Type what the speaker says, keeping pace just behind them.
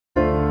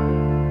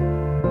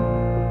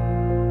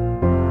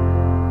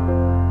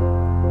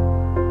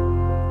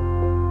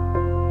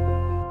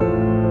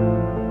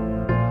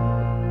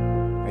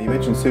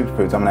mentioned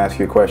superfoods. I'm going to ask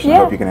you a question. Yeah. I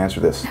hope you can answer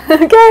this.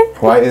 Okay.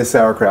 Why is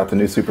sauerkraut the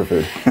new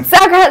superfood?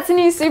 Sauerkraut's a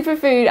new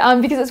superfood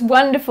because it's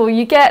wonderful.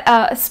 You get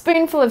a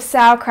spoonful of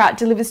sauerkraut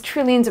delivers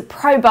trillions of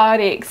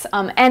probiotics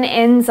and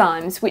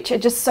enzymes, which are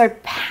just so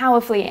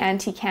powerfully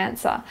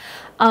anti-cancer.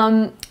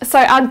 So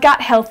our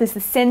gut health is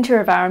the center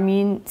of our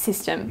immune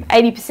system.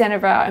 80%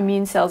 of our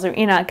immune cells are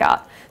in our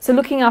gut. So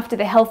looking after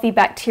the healthy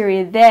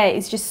bacteria there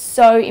is just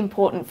so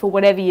important for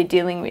whatever you're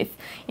dealing with,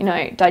 you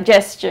know,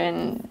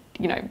 digestion,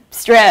 you know,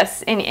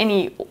 stress,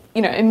 any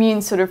you know,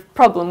 immune sort of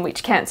problem,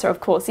 which cancer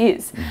of course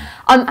is.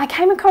 I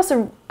came across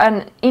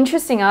an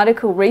interesting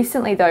article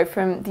recently though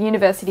from the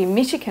University of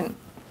Michigan,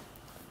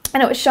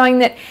 and it was showing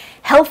that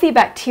healthy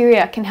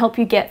bacteria can help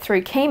you get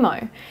through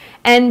chemo.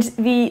 And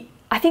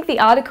I think the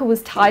article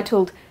was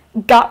titled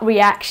 "Gut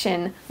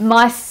Reaction: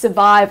 Mice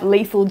Survive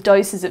Lethal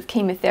Doses of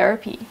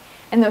Chemotherapy."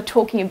 And they were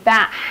talking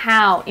about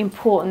how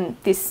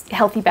important this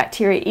healthy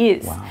bacteria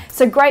is. Wow.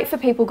 So great for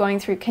people going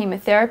through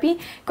chemotherapy,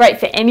 great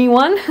for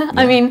anyone. Yeah.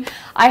 I mean,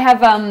 I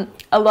have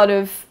a lot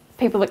of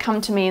people that come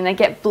to me and they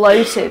get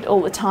bloated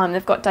all the time.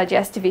 They've got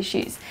digestive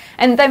issues.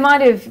 And they might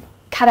have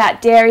cut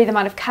out dairy, they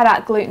might have cut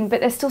out gluten, but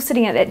they're still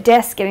sitting at their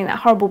desk getting that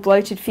horrible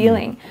bloated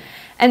feeling.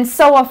 And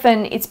so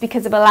often it's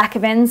because of a lack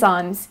of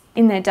enzymes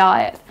in their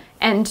diet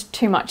and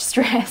too much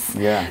stress.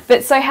 Yeah.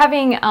 But so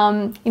having,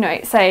 you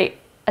know, say,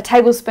 a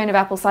tablespoon of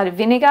apple cider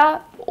vinegar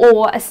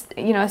or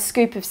a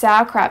scoop of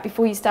sauerkraut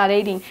before you start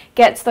eating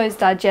gets those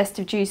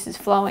digestive juices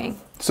flowing.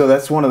 So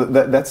that's one of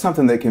that's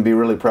something that can be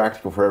really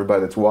practical for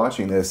everybody that's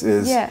watching this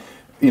is,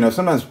 you know,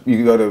 sometimes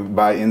you go to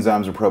buy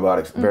enzymes or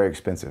probiotics, very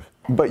expensive.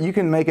 But you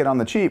can make it on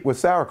the cheap with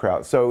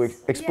sauerkraut. So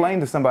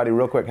explain to somebody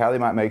real quick how they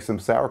might make some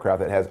sauerkraut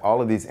that has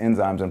all of these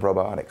enzymes and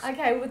probiotics.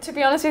 Okay, well, to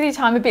be honest with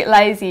you, I'm a bit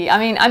lazy. I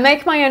mean, I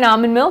make my own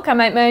almond milk, I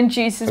make my own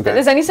juices, but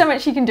there's only so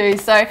much you can do.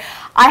 So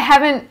I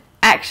haven't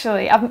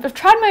actually, I've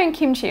tried my own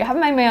kimchi, I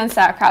haven't made my own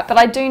sauerkraut, but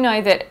I do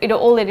know that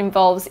all it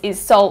involves is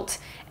salt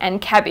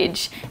and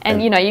cabbage,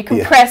 and you know, you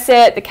can press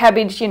it, the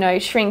cabbage, you know,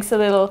 shrinks a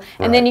little,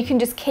 and then you can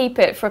just keep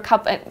it for a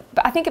couple,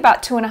 I think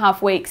about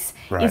 2.5 weeks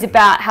is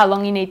about how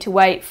long you need to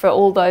wait for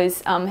all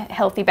those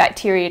healthy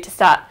bacteria to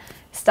start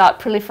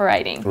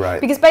proliferating.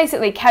 Because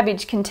basically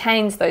cabbage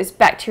contains those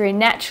bacteria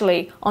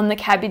naturally on the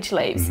cabbage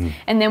leaves,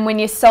 and then when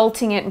you're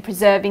salting it and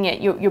preserving it,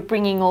 you're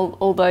bringing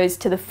all those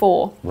to the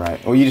fore.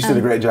 Right. Well, you just did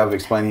a great job of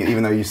explaining it,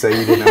 even though you say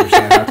you didn't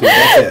understand how to.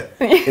 That's it.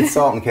 It's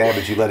salt and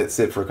cabbage. You let it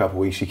sit for a couple of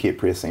weeks. You keep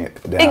pressing it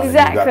down.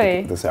 Exactly. And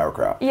you've got the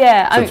sauerkraut.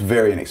 Yeah. So it's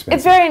very inexpensive.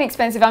 It's very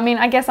inexpensive. I mean,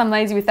 I guess I'm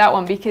lazy with that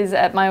one because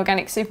at my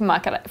organic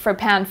supermarket, for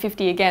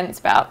 £1.50 again, it's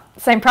about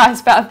same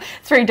price, about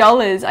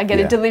 $3. I get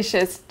a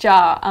delicious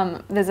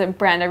jar. There's a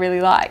brand I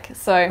really like.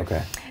 So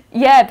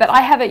yeah, but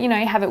I have it, you know,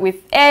 you have it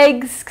with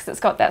eggs because it's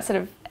got that sort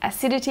of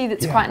acidity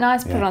that's quite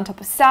nice. Put it on top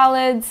of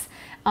salads.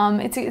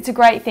 It's a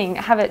great thing.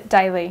 Have it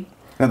daily.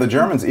 Now the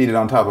Germans eat it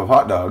on top of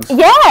hot dogs.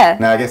 Yeah.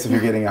 Now I guess if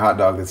you're getting a hot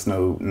dog that's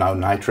no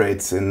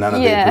nitrates and none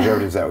of the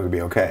preservatives, that would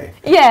be okay.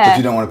 Yeah. But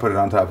you don't want to put it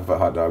on top of a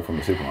hot dog from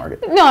the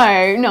supermarket.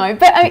 No.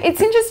 But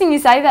it's interesting you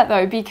say that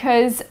though,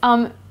 because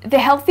the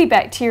healthy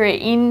bacteria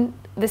in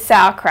the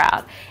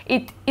sauerkraut,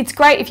 it's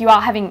great if you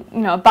are having,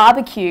 you know, a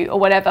barbecue or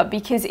whatever,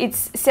 because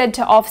it's said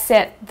to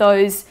offset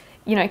those,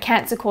 you know,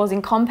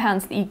 cancer-causing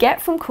compounds that you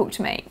get from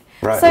cooked meat.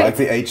 Right, so, like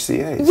the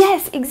HCAs.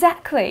 Yes,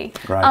 exactly.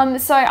 Right.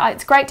 So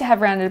it's great to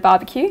have around at a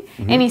barbecue.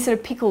 Any sort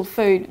of pickled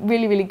food,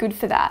 really, really good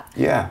for that.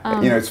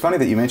 Yeah. You know, it's funny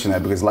that you mentioned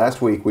that because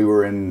last week we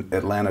were in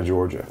Atlanta,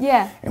 Georgia.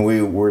 Yeah. And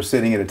we were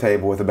sitting at a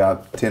table with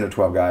about 10 or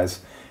 12 guys.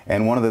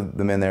 And one of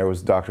the men there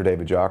was Dr.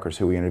 David Jockers,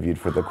 who we interviewed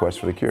for the Quest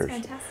for the Cures.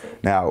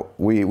 Fantastic. Now,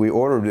 we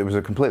ordered, it was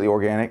a completely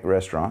organic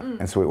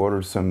restaurant, and so we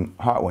ordered some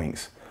hot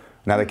wings.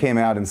 Now they came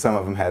out and some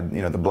of them had,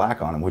 you know, the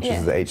black on them, which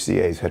is the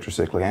HCAs,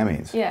 heterocyclic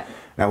amines.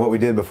 Now what we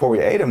did before we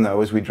ate them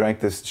though is we drank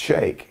this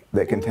shake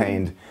that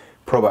contained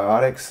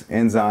probiotics,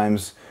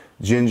 enzymes,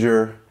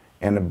 ginger,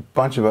 and a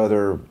bunch of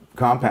other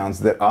compounds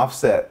that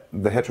offset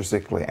the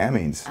heterocyclic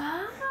amines.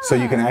 So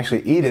you can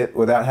actually eat it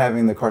without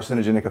having the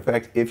carcinogenic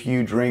effect if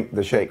you drink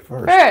the shake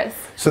first.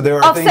 So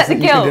there are things that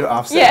you can do to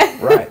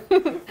offset. Right.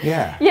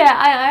 Yeah.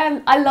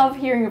 Yeah, I love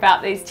hearing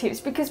about these tips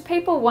because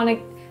people want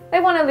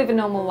to live a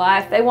normal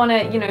life. They want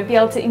to, you know, be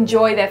able to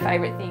enjoy their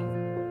favorite things.